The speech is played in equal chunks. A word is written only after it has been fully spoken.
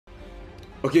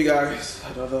Okay guys,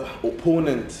 another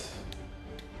opponent.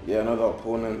 Yeah, another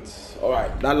opponent.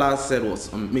 Alright, that last set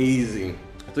was amazing.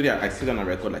 I told you I sit on a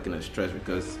record like in a stretch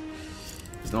because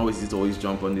it's not easy to always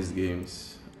jump on these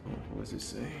games. Oh, what was it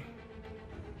saying?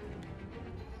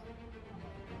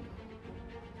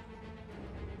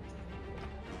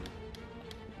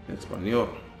 Espanol.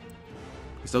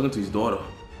 He's talking to his daughter.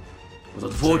 But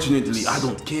unfortunately, I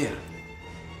don't care.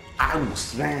 I will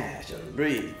smash and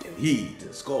break and hit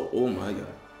and score. Oh my god.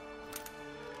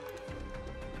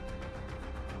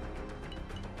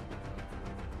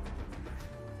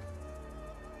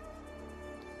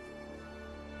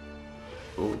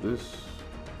 Oh, this.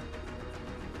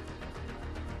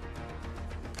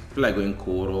 I feel like going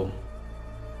Koro.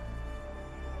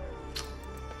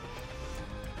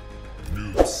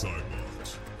 New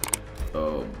assignment.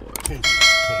 Oh boy.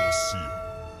 Coliseum.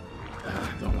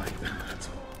 I don't like that at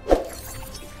all.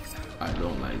 I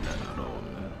don't like that at all,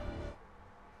 man.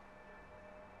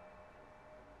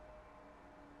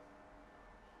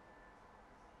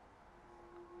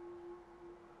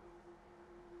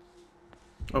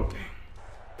 Okay.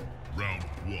 Round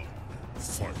one.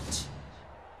 Fight.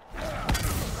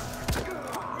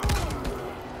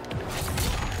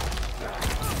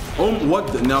 Oh, what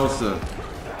the Nelson?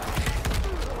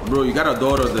 Bro, you got a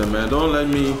daughter there, man. Don't let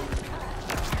me.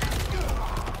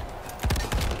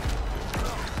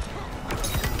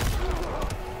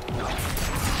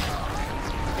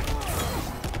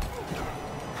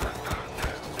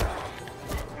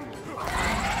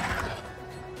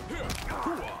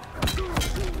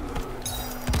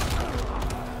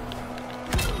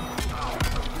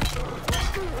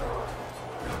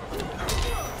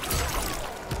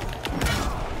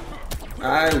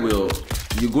 I will.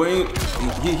 You're going.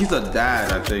 He's a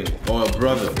dad, I think, or a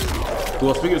brother. He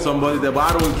was speaking to somebody there,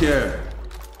 but I don't care.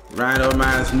 Random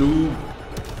ass noob.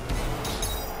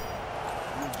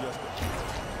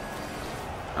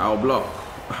 I'll block.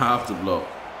 I have to block.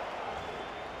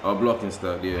 I'll block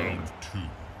instead, yeah. Round two.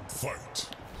 Fight.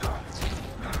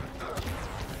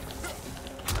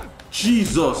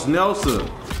 Jesus, Nelson.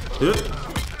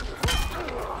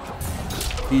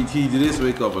 He did this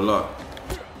wake up a lot.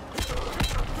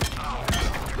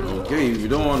 Okay, if you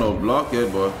don't want to block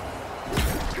it, but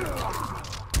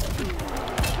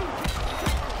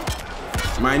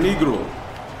my Negro.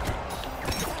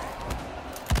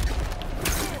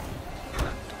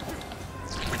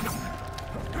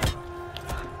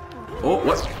 Oh,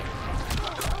 what?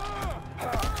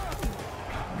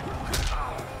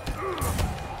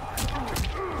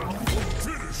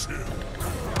 Finish him.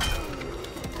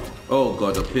 Oh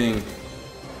God, the ping.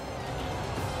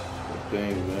 The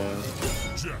ping, man.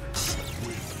 Jax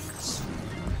wins.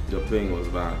 The ping was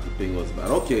bad. The ping was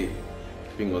bad. Okay.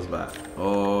 The ping was bad.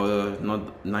 Oh,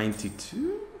 not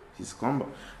 92? His combo.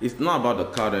 It's not about the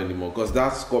card anymore because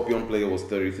that Scorpion player was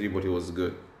 33, but he was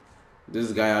good.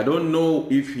 This guy, I don't know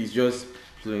if he's just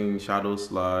playing Shadow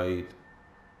Slide.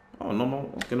 Oh, normal.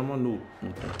 Okay, normal. No.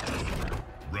 Okay.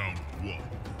 Round one.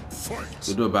 Fight.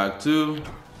 We do it back two.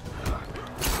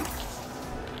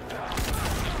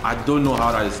 I don't know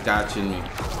how that is catching me.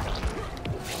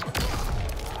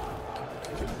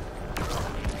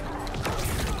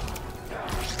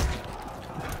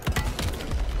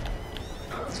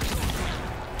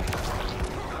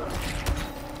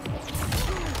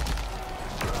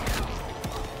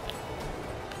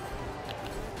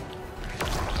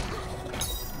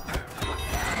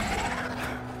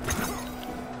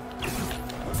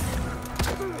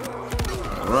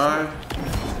 Right.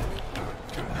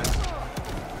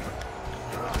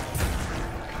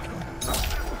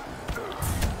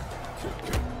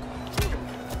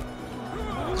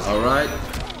 All right.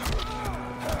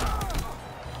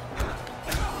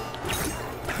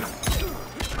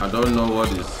 I don't know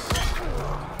what is.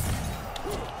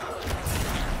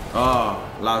 Ah,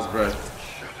 last breath.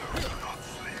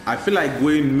 I feel like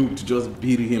going noob to just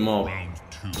beat him up, Round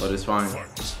two. but it's fine. Fight.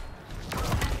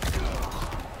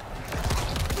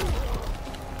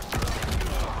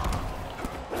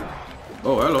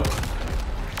 Oh, hello.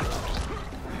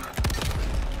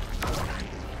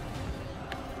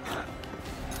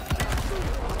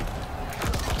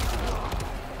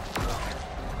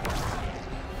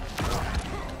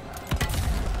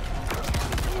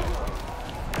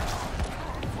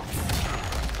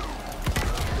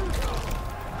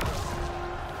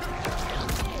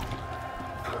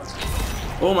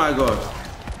 Oh my God.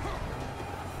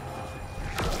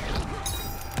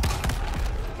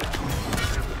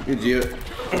 Idiot.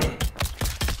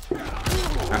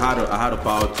 I had to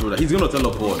power through that. He's gonna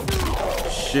teleport.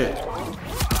 Shit.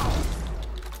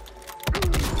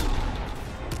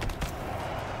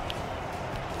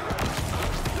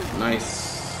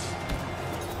 Nice.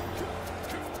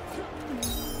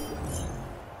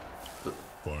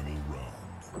 Final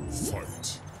round.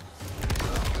 Fight.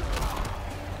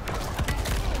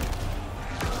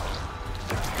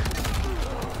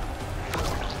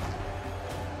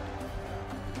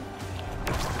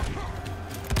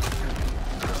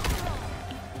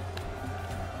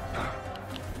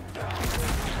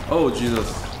 Oh, Jesus.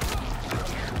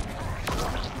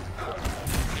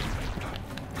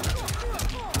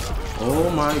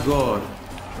 Oh my God.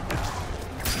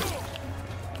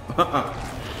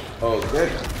 Okay.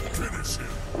 Finish him.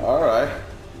 All right.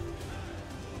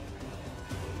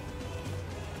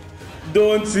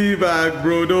 Don't teabag,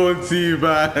 bro. Don't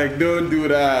teabag. Don't do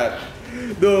that.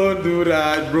 Don't do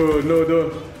that, bro. No,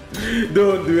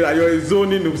 don't do that. You're a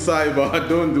zoning noob cyber.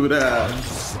 Don't do that.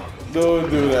 Don't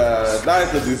do that.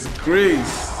 That's a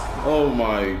disgrace. Oh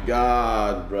my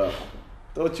God, bro.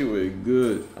 Thought you were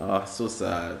good. Ah, so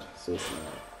sad. So sad.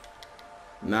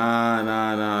 Nah.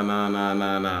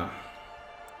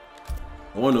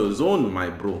 I want to zone, my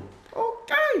bro.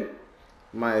 Okay.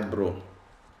 My bro.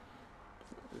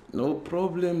 No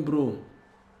problem, bro.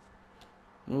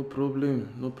 No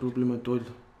problem. No problem at all.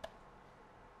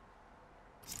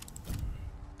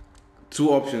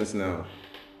 Two options now.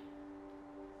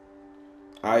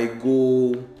 I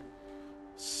go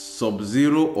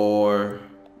Sub-Zero or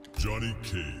Johnny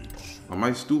Cage. am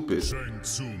I stupid? Shang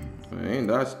Tsung. I ain't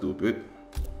that stupid.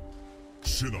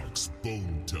 Shinnok's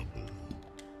Bone Temple.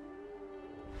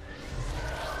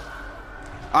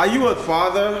 Are you a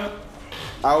father?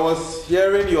 I was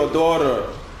hearing your daughter.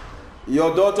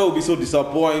 Your daughter will be so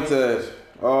disappointed.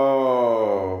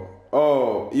 Oh,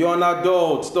 you're an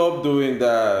adult. Stop doing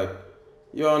that.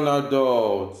 You're an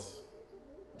adult.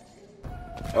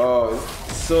 Oh,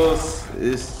 it's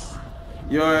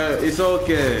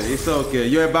okay. It's okay.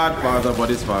 You're a bad father,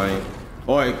 but it's fine.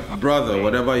 Or a brother,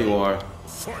 whatever you are.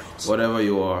 Fight. Whatever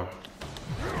you are.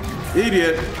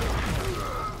 Idiot.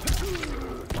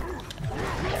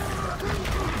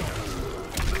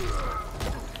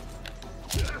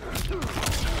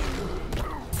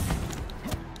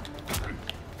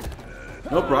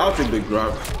 No problem, I'll take the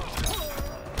grab.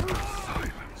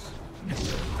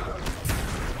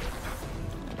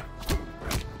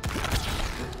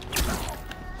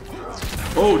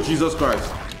 Oh, Jesus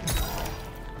Christ.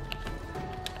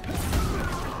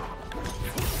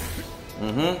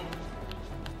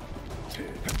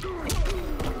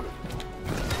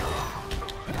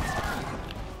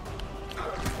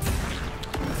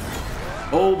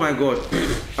 Oh my God.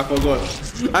 I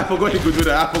forgot he could do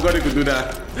that.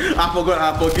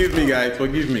 Forgive me, guys.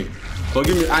 Forgive me.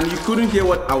 And you couldn't hear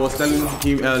what I was telling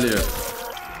him earlier.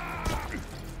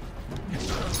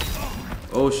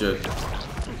 Oh shit.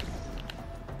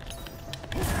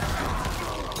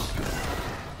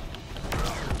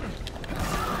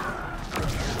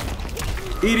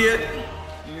 Idiot.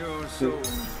 You're so...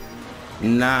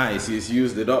 Nice, he's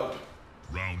used it up.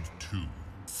 Round 2.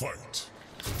 Fight.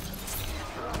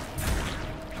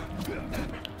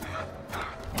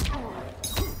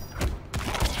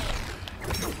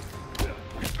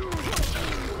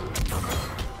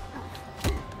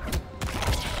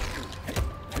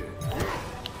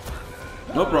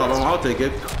 No problem, I'll take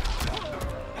it.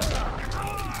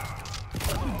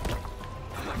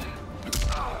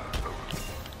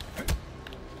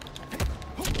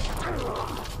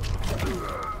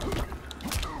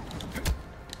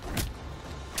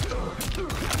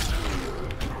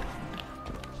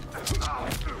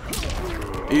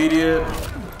 Idiot.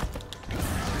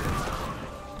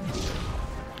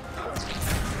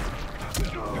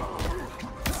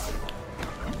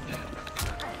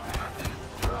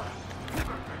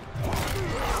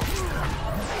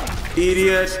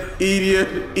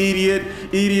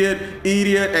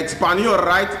 Idiot. Espanol,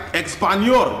 right?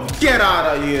 Espanol. Get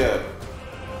out of here.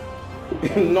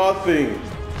 Nothing.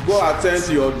 Go attend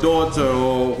to your daughter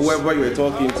or whoever you were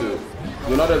talking to.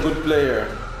 You're not a good player.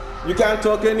 You can't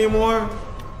talk anymore.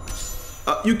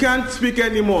 You can't speak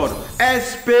anymore.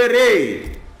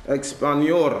 Espere.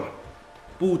 Espanol.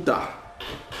 Puta.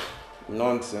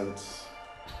 Nonsense.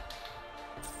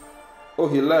 Oh,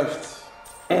 he left.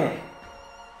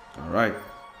 All right.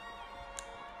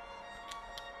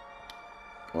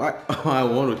 Why? I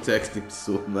want to text him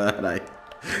so bad.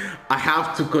 I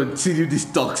have to continue this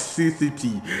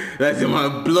toxicity that's in my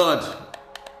blood.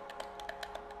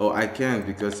 Oh, I can't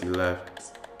because he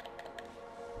left.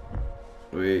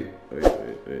 Wait.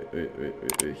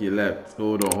 He left.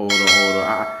 Hold on.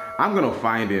 I'm gonna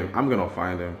find him.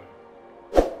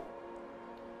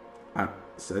 I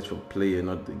search for player,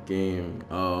 not the game.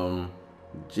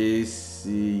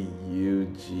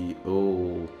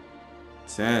 𝐥𝐢𝐤𝐞.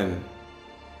 10.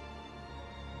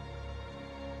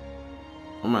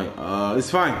 Oh my, it's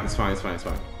fine.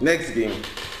 Next game.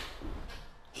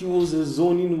 He was a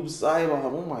zoning noob cyber.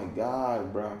 Oh my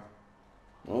god, bruh.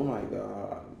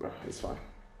 It's fine.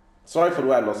 Sorry for the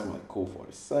way I lost my cool for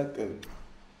a second.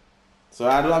 So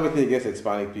I don't have anything against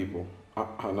Hispanic people.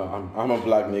 I'm a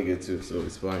black nigga too, so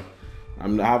it's fine. I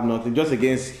have nothing just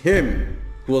against him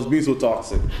who was being so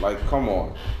toxic. Like, come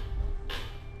on.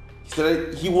 He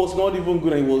said he was not even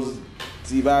good and he was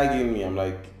teabagging me. I'm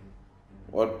like,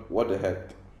 what the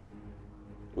heck?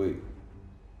 Wait.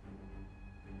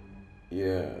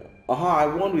 Yeah. I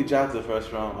won with Jack the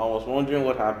first round. I was wondering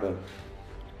what happened.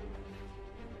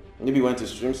 Maybe he went to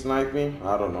stream snipe me?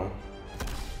 I don't know.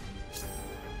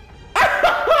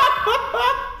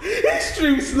 He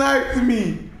stream sniped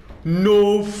me!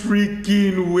 No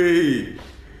freaking way!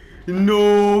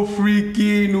 No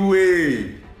freaking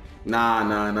way! Nah.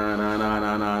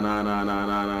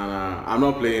 I'm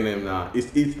not playing him now.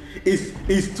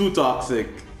 It's too toxic.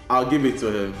 I'll give it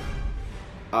to him.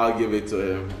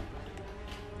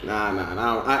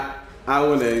 Nah. I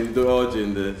won't indulge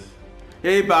in this.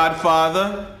 Hey, bad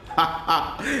father.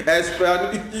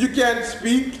 You can't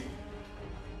speak.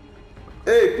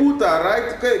 Hey, puta,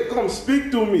 right? Okay, come speak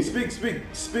to me.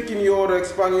 Speak in your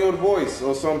Spanish voice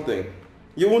or something.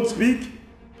 You won't speak?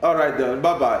 All right then.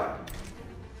 Bye,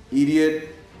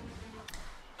 idiot.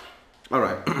 All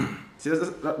right. See,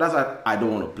 that's why I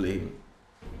don't want to play him.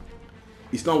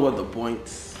 It's not worth the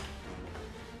points.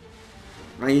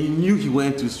 I knew he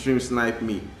went to stream snipe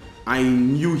me. I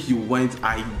knew he went.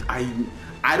 I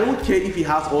don't care if he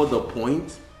has all the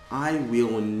points. I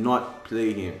will not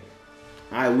play him.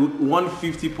 I would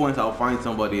 150 points. I'll find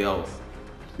somebody else.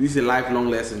 This is a lifelong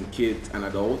lesson, kids and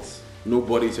adults.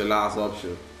 Nobody's your last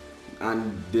option.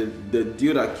 And the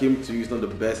deal that came to you is not the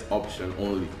best option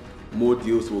only. More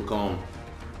deals will come.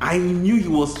 I knew he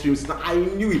was stream snipe. I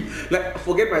knew it. Like,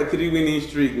 forget my 3 winning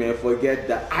streak, man. Forget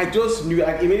that. I just knew.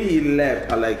 Like, immediately he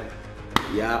left. I'm like,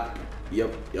 yep.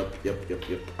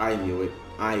 I knew it.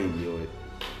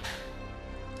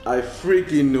 I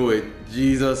freaking knew it.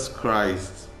 Jesus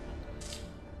Christ.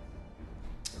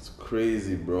 It's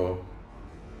crazy, bro.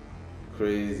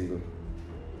 Crazy.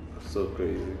 So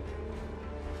crazy.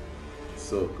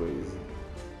 So crazy.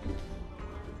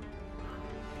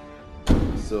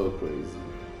 So crazy.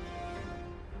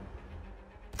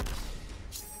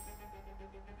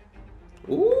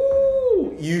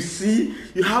 Ooh, you see,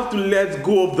 you have to let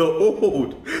go of the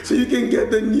old so you can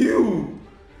get the new.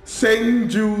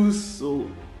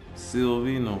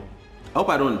 𝐦𝐨𝐬𝐿. I hope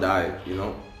I don't die, you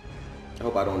know. I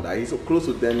hope I don't die. He's so close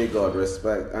to demigod,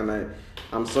 respect. And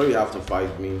I'm sorry you have to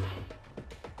fight me.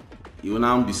 You will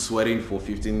now be sweating for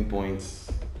 15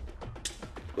 points.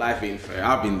 Life ain't fair.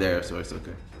 I've been there, so it's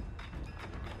okay.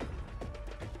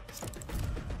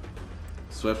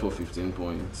 Sweat for 15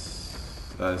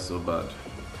 points. That is so bad.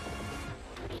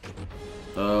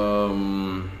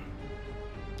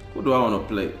 Who do I want to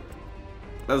play?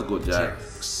 Let's go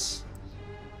Jax.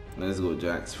 Let's go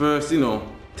Jax. First, you know,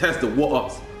 test the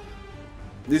waters.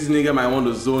 This nigga might want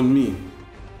to zone me.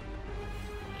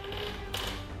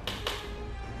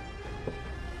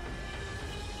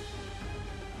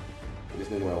 This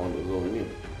nigga might want to zone me.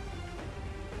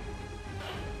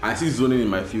 I see zoning in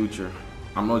my future.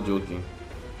 I'm not joking.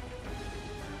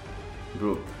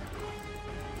 Bro.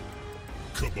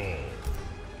 Kabal.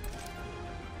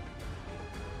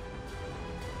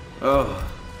 Oh.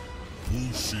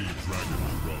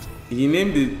 He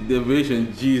named the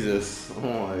version Jesus.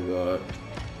 Oh my god.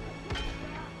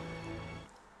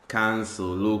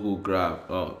 Cancel local grab.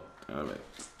 Oh, damn it.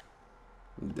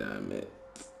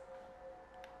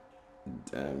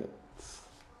 Damn it.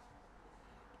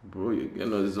 Bro, you're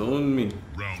gonna zone me.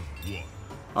 Round 1.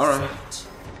 Alright.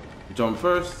 Jump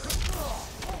first.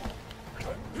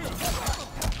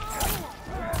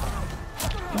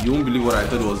 You won't believe what I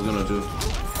thought it was gonna do.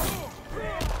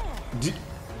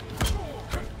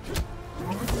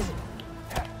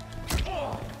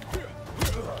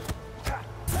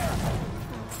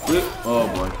 Oh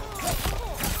boy.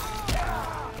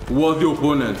 Worthy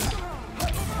opponent.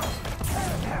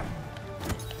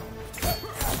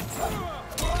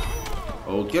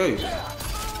 Okay.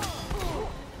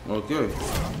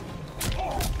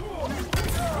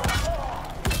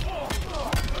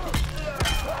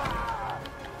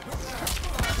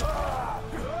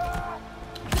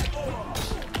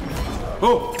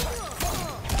 Oh!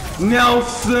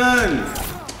 Nelson!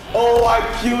 Oh, I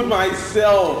killed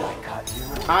myself!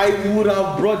 I would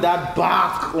have brought that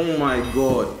back! Oh my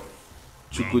god.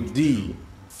 𝐦𝐤𝐤𝐷.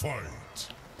 Fight.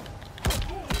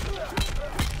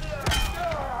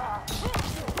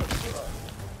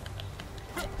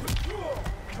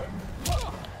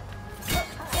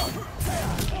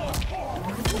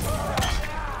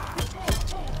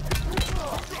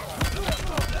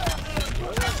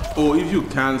 Oh, if you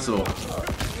cancel.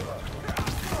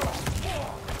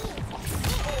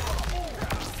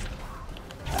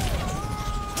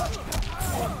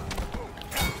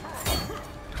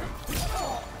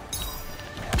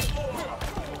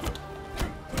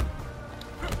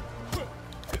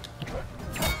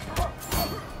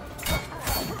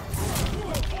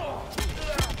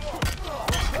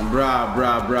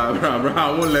 Bruh.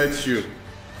 I won't let you.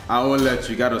 I won't let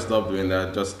you. You gotta stop doing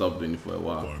that. Just stop doing it for a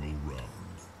while. Final round.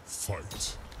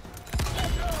 Fight.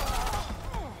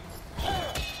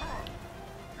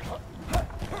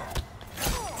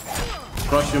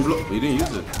 Crushing blow. You didn't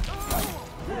use it.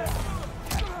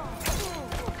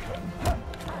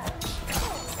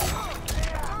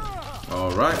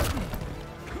 All right.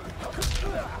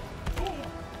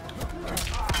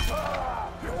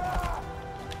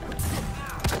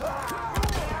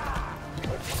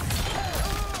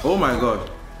 Oh my god.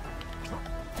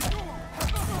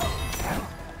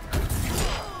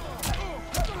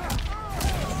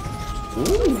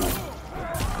 Ooh.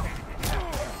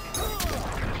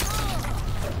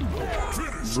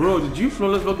 Bro, did you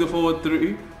flawless block the forward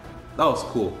 3? That was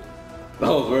cool. That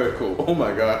was very cool. Oh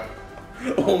my god.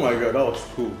 Oh my god, that was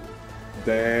cool.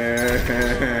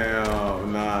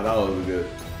 Damn. Nah, that was good.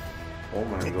 Oh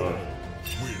my god.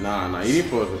 Nah. You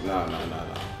need process. Nah.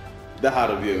 That had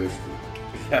to be a mistake.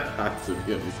 That had to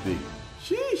be a mistake.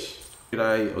 Sheesh.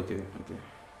 Okay.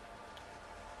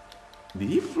 Did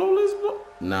he flawless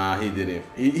block? Nah, he didn't.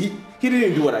 He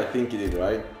didn't do what I think he did,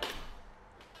 right?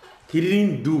 He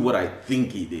didn't do what I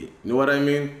think he did. You know what I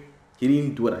mean? He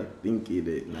didn't do what I think he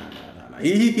did. Nah.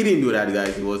 He didn't do that,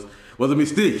 guys. It was a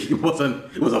mistake. It was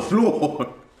a flaw.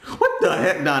 What the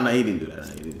heck? Nah, he didn't do that.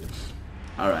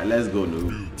 Alright, let's go,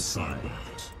 noob.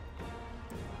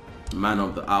 Man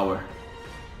of the hour.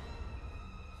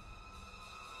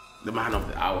 The man of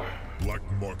the hour. Black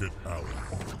Market Alley.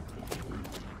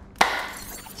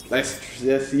 Let's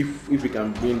see if we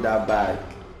can bring that back.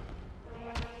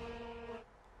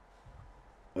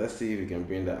 Let's see if we can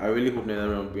bring that. I really hope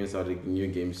NetherRealm brings out a new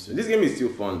game soon. This game is still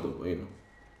fun though, you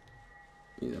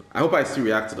know. I hope I still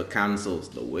react to the cancels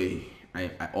the way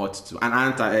I ought to. And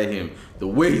anti-air him the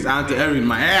way he's anti-airing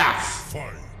my ass.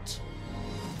 Fight.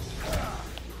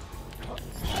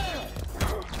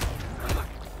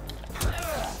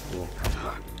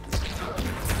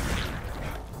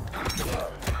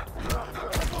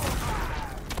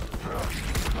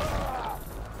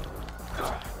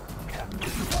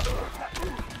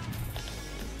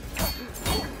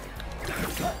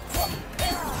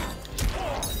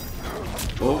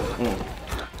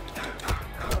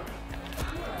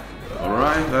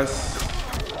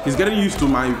 He's getting used to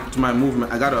my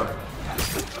movement. I gotta.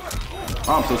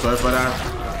 Oh, I'm so sorry for that.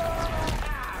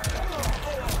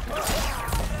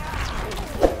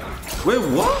 Wait,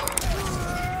 what?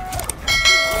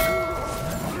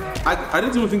 I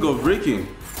didn't even think of breaking.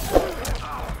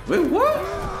 Wait, what?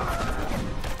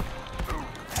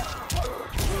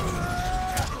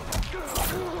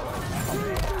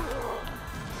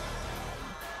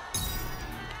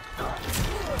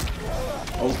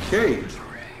 Okay.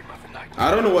 I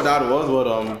don't know what that was, but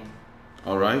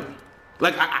all right.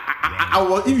 Like I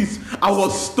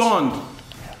was stunned.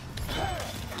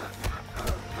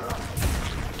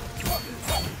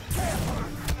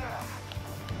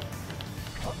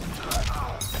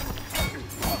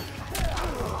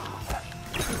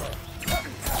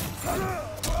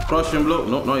 Crushing blow?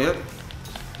 No, not yet.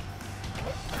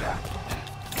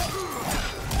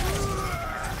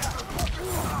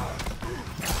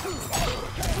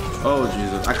 Oh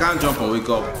Jesus, I can't jump and wake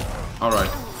up. Alright.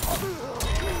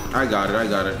 I got it.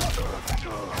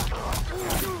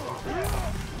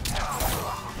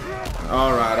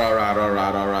 Alright.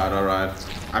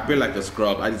 I feel like a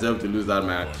scrub. I deserve to lose that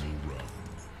match.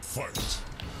 Fight.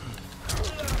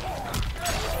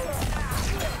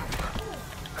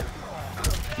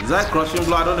 Is that crushing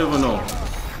blow? I don't even know.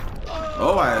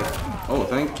 Oh,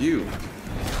 thank you.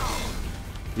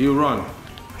 You run.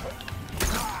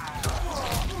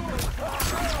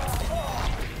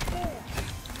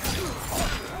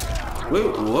 Wait,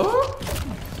 what?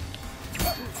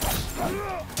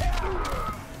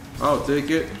 I'll take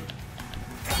it.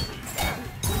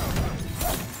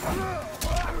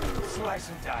 Slice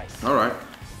and dice. All right.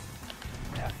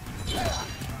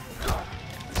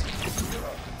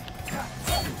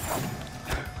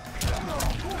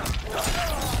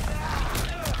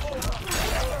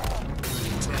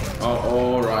 Oh,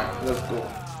 all right. Let's go.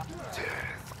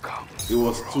 It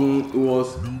was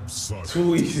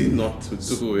too easy not to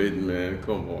do it, man.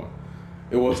 Come on.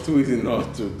 It was too easy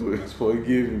not to do it.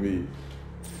 Forgive me,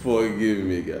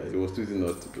 guys. It was too easy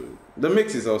not to do it. The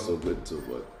mix is also good too,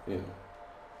 but you know,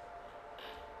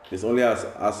 it's only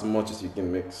as much as you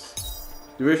can mix.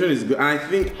 Duration is good. And I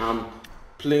think I'm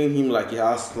playing him like he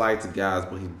has slight gas,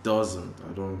 but he doesn't.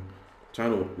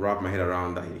 Trying to wrap my head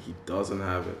around that he doesn't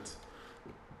have it.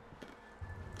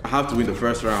 I have to win the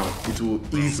first round. It will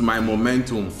ease my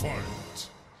momentum.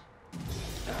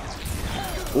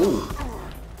 Oh.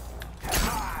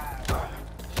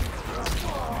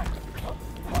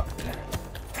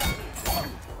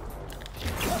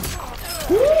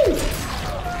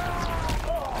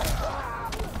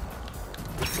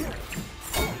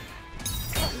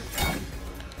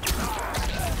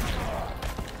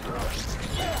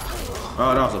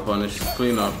 Oh, that was a punish.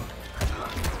 Clean up.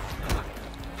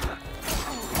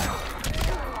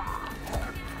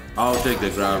 I'll take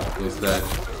the grab instead.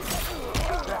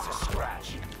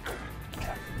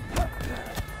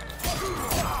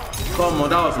 Come on,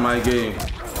 that was my game.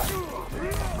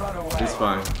 It's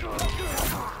fine.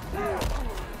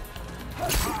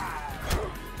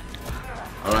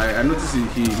 Alright, I noticed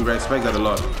he respects that a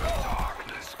lot.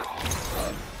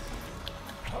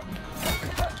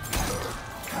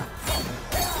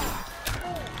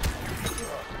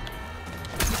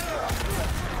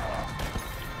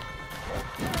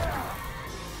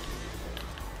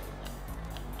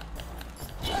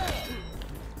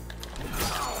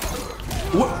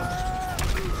 What?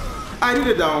 I did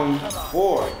it down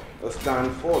 4. A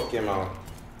stand 4 came out.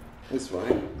 It's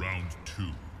fine. Round 2.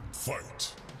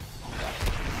 Fight.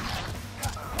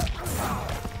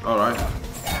 Alright.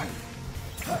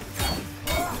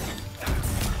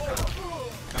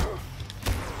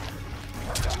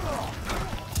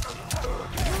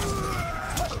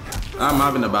 I'm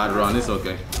having a bad run. It's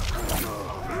okay.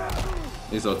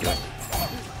 It's okay.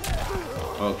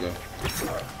 Okay.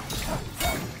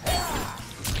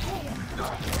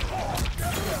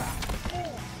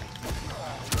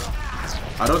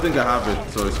 I don't think I have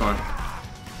it, so it's fine.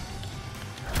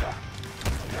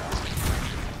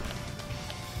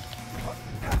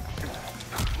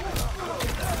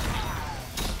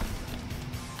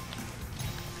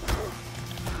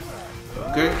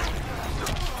 Okay.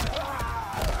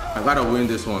 I gotta win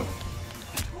this one.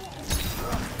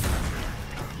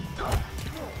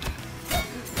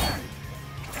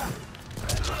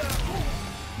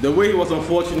 The way he was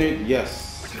unfortunate,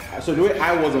 yes. So the way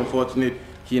I was unfortunate,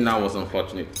 he now was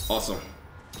unfortunate. Awesome.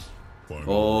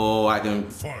 Oh,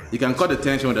 you can cut the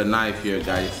tension with a knife here,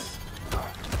 guys.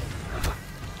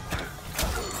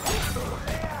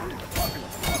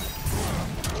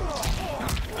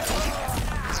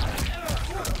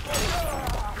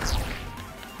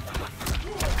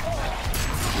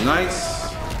 Nice.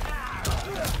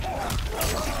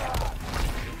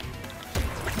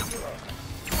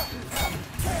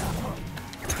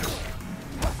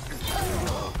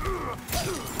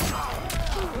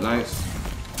 Nice.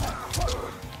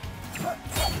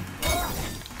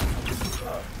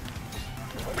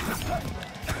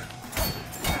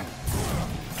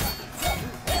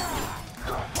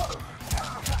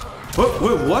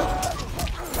 Wait, what?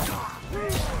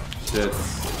 Shit.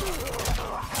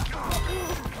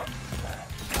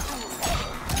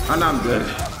 And I'm dead.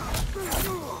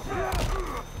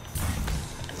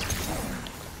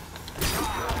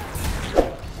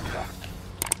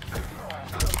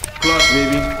 Clutch,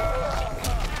 baby.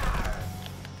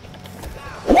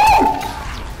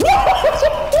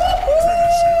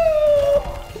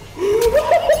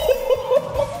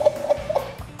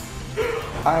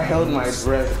 I held my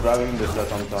breath grabbing the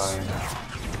second time.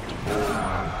 Oh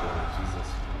my God, Jesus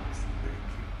Christ.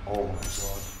 Oh my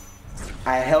God.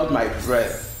 I held my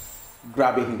breath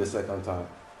grabbing him the second time.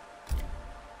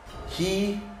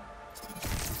 He...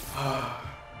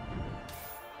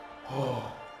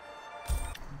 Oh.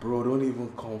 Bro, don't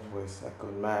even come for a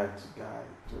second match, guy.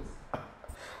 Just...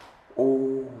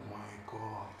 Oh my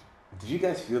God. Did you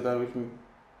guys feel that with me?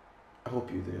 I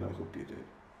hope you did. I hope you did.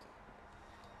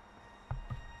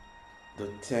 The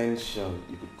tension,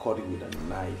 you could cut it with a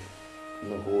knife.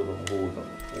 No, hold on.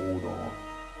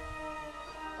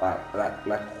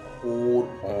 Like, hold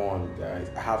on, guys.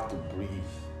 I have to breathe.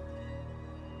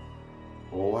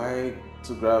 Why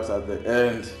 2 grabs at the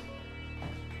end?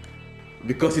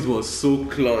 Because it was so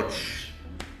clutch.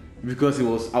 Because it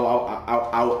was, the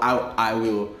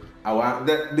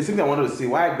thing I wanted to say,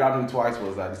 why I grabbed him twice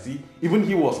was that, see, even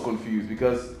he was confused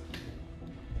because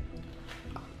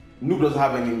Noob doesn't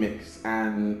have any mix,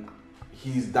 and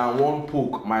his down 1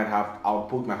 poke might have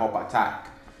outpoked my hop attack.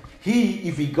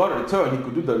 If he got a turn, he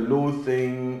could do the low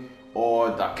thing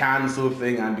or the cancel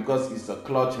thing, and because it's a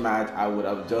clutch match, I would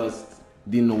have just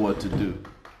didn't know what to do.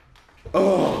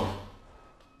 Oh.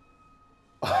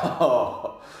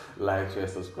 Like, share,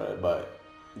 subscribe, bye.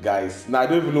 guys. Now I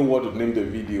don't even know what to name the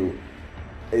video.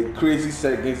 A crazy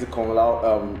set against the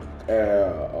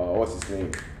𝐦𝐤𝐤𝐤, what's his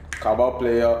name? Kabal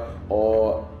player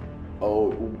or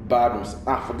bad.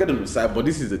 Forget the side, but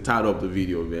this is the title of the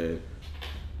video, man.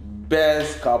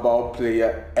 Best Kabal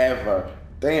player ever.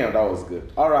 Damn, that was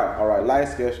good. All right.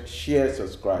 Like, share,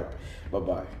 subscribe. Bye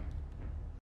bye.